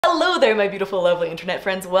there, my beautiful, lovely internet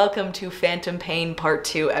friends. Welcome to Phantom Pain Part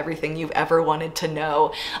 2, everything you've ever wanted to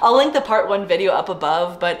know. I'll link the Part 1 video up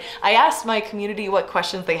above, but I asked my community what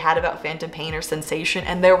questions they had about phantom pain or sensation,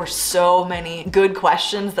 and there were so many good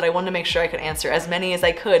questions that I wanted to make sure I could answer as many as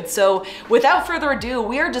I could. So without further ado,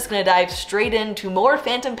 we are just gonna dive straight into more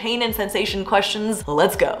phantom pain and sensation questions.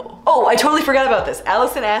 Let's go. Oh, I totally forgot about this.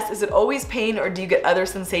 Allison asked, is it always pain or do you get other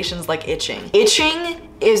sensations like itching? Itching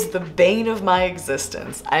is the bane of my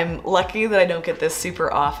existence. I'm lucky that I don't get this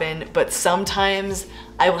super often, but sometimes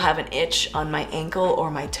I will have an itch on my ankle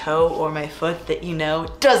or my toe or my foot that, you know,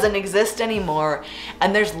 doesn't exist anymore.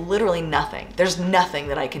 And there's literally nothing. There's nothing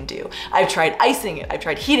that I can do. I've tried icing it, I've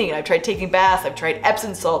tried heating it, I've tried taking baths, I've tried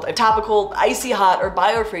Epsom salt, I've topical icy hot or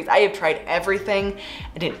biofreeze. I have tried everything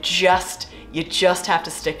and you just have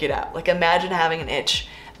to stick it out. Like imagine having an itch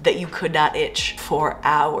that you could not itch for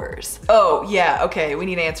hours. Oh yeah, okay, we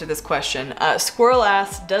need to answer this question. Squirrel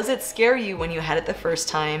asks, does it scare you when you had it the first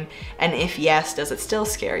time? And if yes, does it still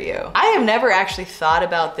scare you? I have never actually thought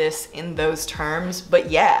about this in those terms, but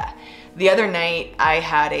yeah. The other night, I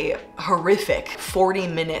had a horrific 40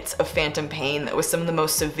 minutes of phantom pain that was some of the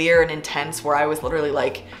most severe and intense, where I was literally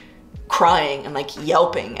like crying and like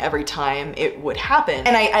yelping every time it would happen.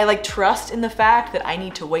 And I like trust in the fact that I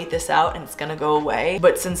need to wait this out and it's gonna go away.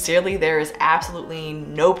 But sincerely, there is absolutely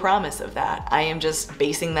no promise of that. I am just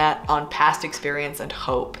basing that on past experience and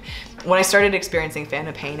hope. When I started experiencing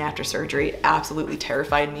phantom pain after surgery, it absolutely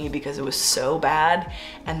terrified me because it was so bad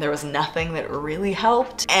and there was nothing that really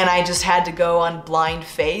helped. And I just had to go on blind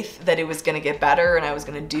faith that it was gonna get better and I was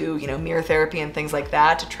gonna do, you know, mirror therapy and things like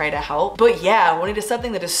that to try to help. But yeah, when it is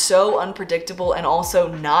something that is so unpredictable and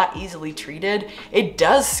also not easily treated, it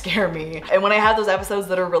does scare me. And when I have those episodes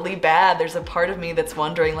that are really bad, there's a part of me that's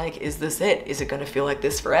wondering like, is this it? Is it gonna feel like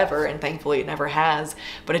this forever? And thankfully it never has,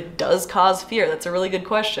 but it does cause fear. That's a really good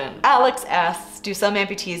question. Alex asks, do some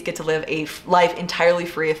amputees get to live a life entirely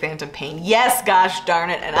free of phantom pain? Yes, gosh darn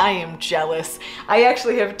it, and I am jealous. I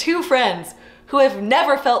actually have two friends who have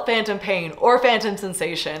never felt phantom pain or phantom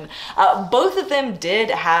sensation. Both of them did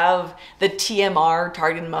have the TMR,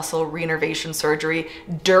 targeted muscle reinnervation surgery,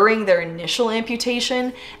 during their initial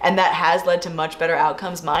amputation, and that has led to much better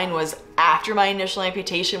outcomes. Mine was after my initial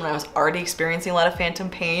amputation when I was already experiencing a lot of phantom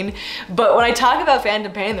pain. But when I talk about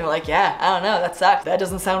phantom pain, they're like, yeah, I don't know, that sucks. That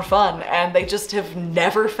doesn't sound fun. And they just have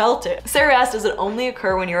never felt it. Sarah asked, does it only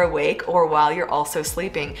occur when you're awake or while you're also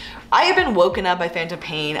sleeping? I have been woken up by phantom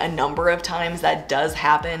pain a number of times. That does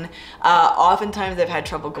happen. Oftentimes I've had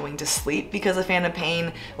trouble going to sleep because of phantom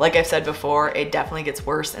pain. Like I've said before, it definitely gets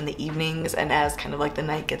worse in the evenings and as kind of like the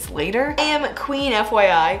night gets later. I am Queen,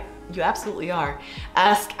 FYI. You absolutely are.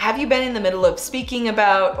 Ask, have you been in the middle of speaking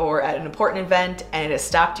about or at an important event and it has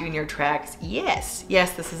stopped you in your tracks? Yes,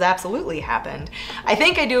 yes, this has absolutely happened. I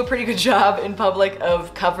think I do a pretty good job in public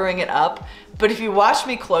of covering it up, but if you watch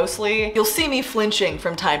me closely, you'll see me flinching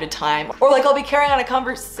from time to time. Or like I'll be carrying on a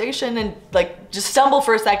conversation and like just stumble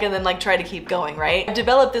for a second and like try to keep going, right? I've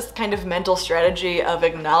developed this kind of mental strategy of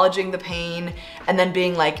acknowledging the pain and then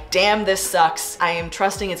being like, damn, this sucks. I am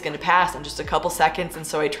trusting it's gonna pass in just a couple seconds, and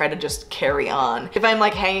so I try to just carry on. If I'm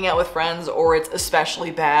like hanging out with friends or it's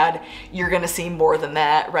especially bad, you're gonna see more than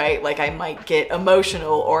that, right? Like I might get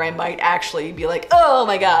emotional or I might actually be like, oh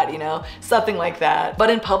my God, you know, something like that.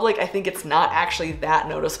 But in public, I think it's not actually that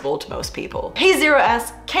noticeable to most people. Hey Zero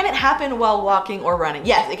asks, can it happen while walking or running?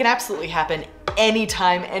 Yes, it can absolutely happen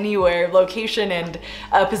anytime, anywhere. Location and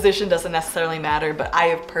position doesn't necessarily matter, but I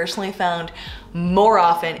have personally found more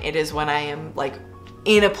often it is when I am like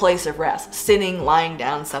in a place of rest, sitting, lying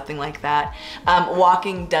down, something like that.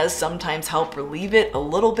 Walking does sometimes help relieve it a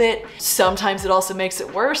little bit. Sometimes it also makes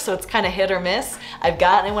it worse, so it's kind of hit or miss. I've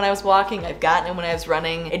gotten it when I was walking, I've gotten it when I was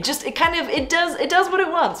running. It does what it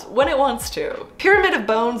wants, when it wants to. Pyramid of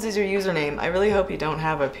Bones is your username. I really hope you don't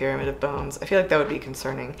have a pyramid of bones. I feel like that would be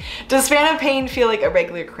concerning. Does phantom pain feel like a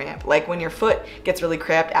regular cramp, like when your foot gets really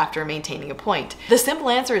cramped after maintaining a point? The simple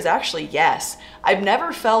answer is actually yes. I've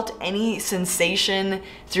never felt any sensation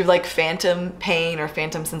through like phantom pain or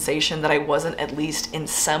phantom sensation that I wasn't at least in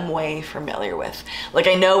some way familiar with. Like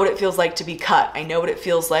I know what it feels like to be cut. I know what it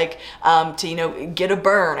feels like to, you know, get a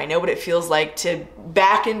burn. I know what it feels like to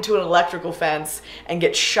back into an electrical fence and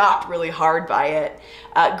get shocked really hard by it.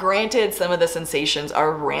 Granted, some of the sensations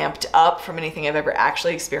are ramped up from anything I've ever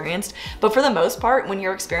actually experienced, but for the most part, when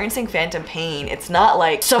you're experiencing phantom pain, it's not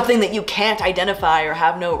like something that you can't identify or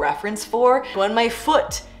have no reference for. When my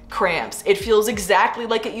foot cramps. It feels exactly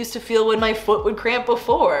like it used to feel when my foot would cramp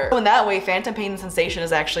before. So in that way, phantom pain and sensation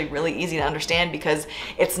is actually really easy to understand because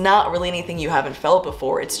it's not really anything you haven't felt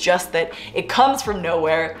before. It's just that it comes from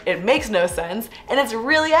nowhere, it makes no sense, and it's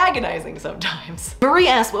really agonizing sometimes. Marie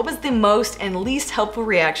asked, what was the most and least helpful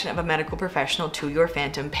reaction of a medical professional to your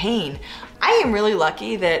phantom pain? I am really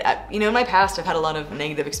lucky that, in my past I've had a lot of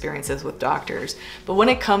negative experiences with doctors, but when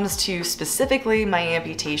it comes to specifically my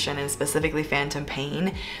amputation and specifically phantom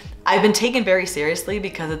pain, I've been taken very seriously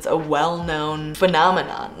because it's a well-known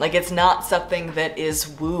phenomenon. Like, it's not something that is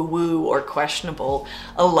woo-woo or questionable.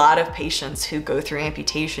 A lot of patients who go through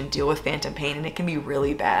amputation deal with phantom pain, and it can be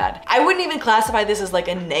really bad. I wouldn't even classify this as like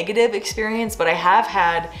a negative experience, but I have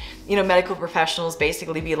had, medical professionals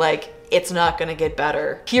basically be like, it's not gonna get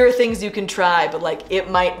better. Here are things you can try, but like, it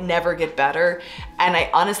might never get better. And I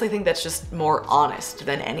honestly think that's just more honest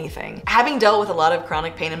than anything. Having dealt with a lot of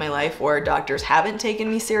chronic pain in my life where doctors haven't taken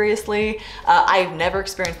me seriously, I've never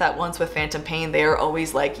experienced that once with phantom pain. They are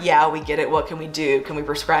always like, yeah, we get it, what can we do? Can we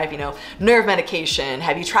prescribe, nerve medication?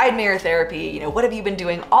 Have you tried Mayer therapy? What have you been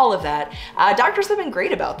doing? All of that. Doctors have been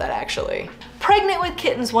great about that, actually. Pregnant with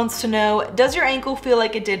Kittens wants to know, does your ankle feel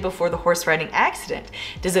like it did before the horse riding accident?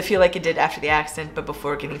 Does it feel like it did after the accident but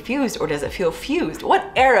before getting fused, or does it feel fused?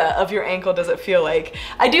 What era of your ankle does it feel like?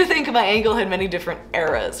 I do think my ankle had many different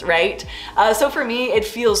eras, right? So for me, it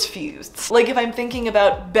feels fused. Like, if I'm thinking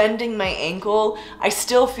about bending my ankle, I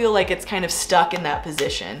still feel like it's kind of stuck in that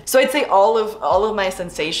position. So I'd say all of my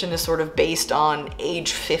sensation is sort of based on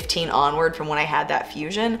age 15 onward from when I had that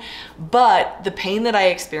fusion, but the pain that I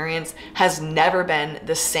experience has never been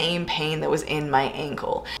the same pain that was in my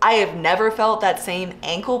ankle. I have never felt that same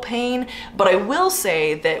ankle pain, but I will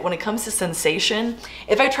say that when it comes to sensation,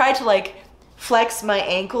 if I tried to like flex my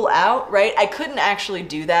ankle out, right, I couldn't actually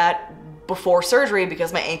do that before surgery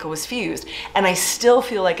because my ankle was fused, and I still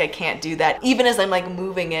feel like I can't do that even as I'm like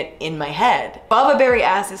moving it in my head. Baba Berry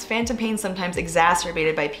asks, is phantom pain sometimes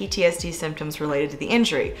exacerbated by PTSD symptoms related to the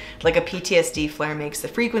injury? Like a PTSD flare makes the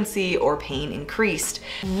frequency or pain increased?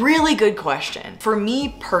 Really good question. For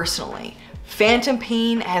me personally, phantom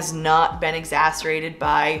pain has not been exacerbated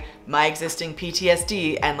by my existing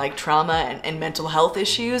PTSD and like trauma and mental health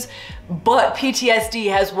issues, but PTSD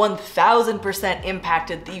has 1000%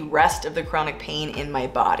 impacted the rest of the chronic pain in my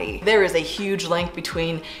body. There is a huge link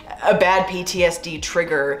between a bad PTSD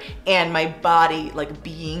trigger and my body like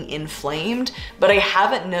being inflamed, but I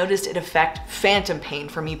haven't noticed it affect phantom pain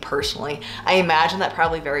for me personally. I imagine that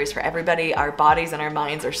probably varies for everybody. Our bodies and our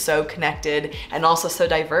minds are so connected and also so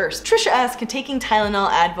diverse. Trisha asks, can taking Tylenol,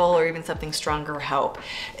 Advil, or even something stronger help?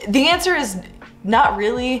 The answer is not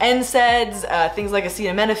really. NSAIDs, things like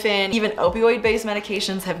acetaminophen, even opioid-based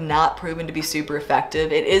medications have not proven to be super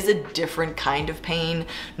effective. It is a different kind of pain.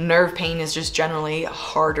 Nerve pain is just generally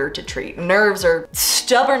harder to treat. Nerves are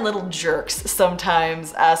stubborn little jerks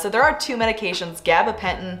sometimes. So there are two medications,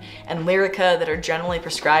 gabapentin and Lyrica, that are generally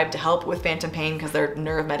prescribed to help with phantom pain because they're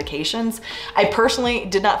nerve medications. I personally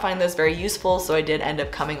did not find those very useful, so I did end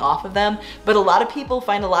up coming off of them, but a lot of people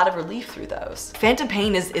find a lot of relief through those. Phantom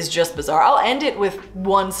pain is just bizarre. I'll end it with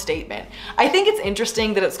one statement. I think it's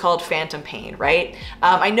interesting that it's called phantom pain, right?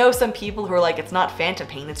 I know some people who are like, it's not phantom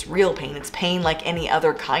pain, it's real pain. It's pain like any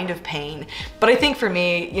other kind of pain. But I think for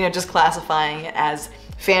me, just classifying it as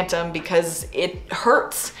phantom because it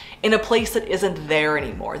hurts in a place that isn't there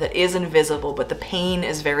anymore, that is invisible, but the pain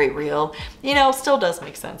is very real, still does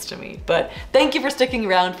make sense to me. But thank you for sticking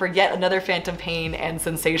around for yet another phantom pain and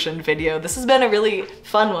sensation video. This has been a really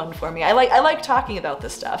fun one for me. I like talking about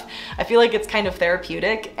this stuff. I feel like it's kind of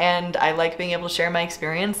therapeutic, and I like being able to share my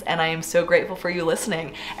experience, and I am so grateful for you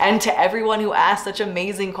listening. And to everyone who asked such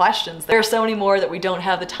amazing questions. There are so many more that we don't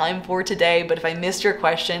have the time for today, but if I missed your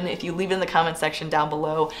question, if you leave it in the comment section down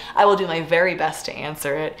below, I will do my very best to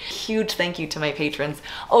answer it. Huge thank you to my patrons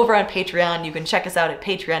over on Patreon. You can check us out at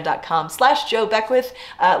patreon.com/JoeBeckwith.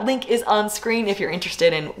 Link is on screen if you're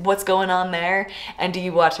interested in what's going on there. And to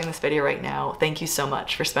you watching this video right now, thank you so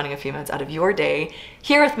much for spending a few minutes out of your day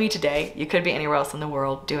here with me today. You could be anywhere else in the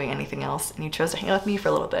world doing anything else, and you chose to hang out with me for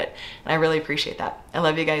a little bit. And I really appreciate that. I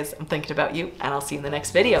love you guys. I'm thinking about you, and I'll see you in the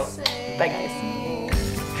next video. Bye guys.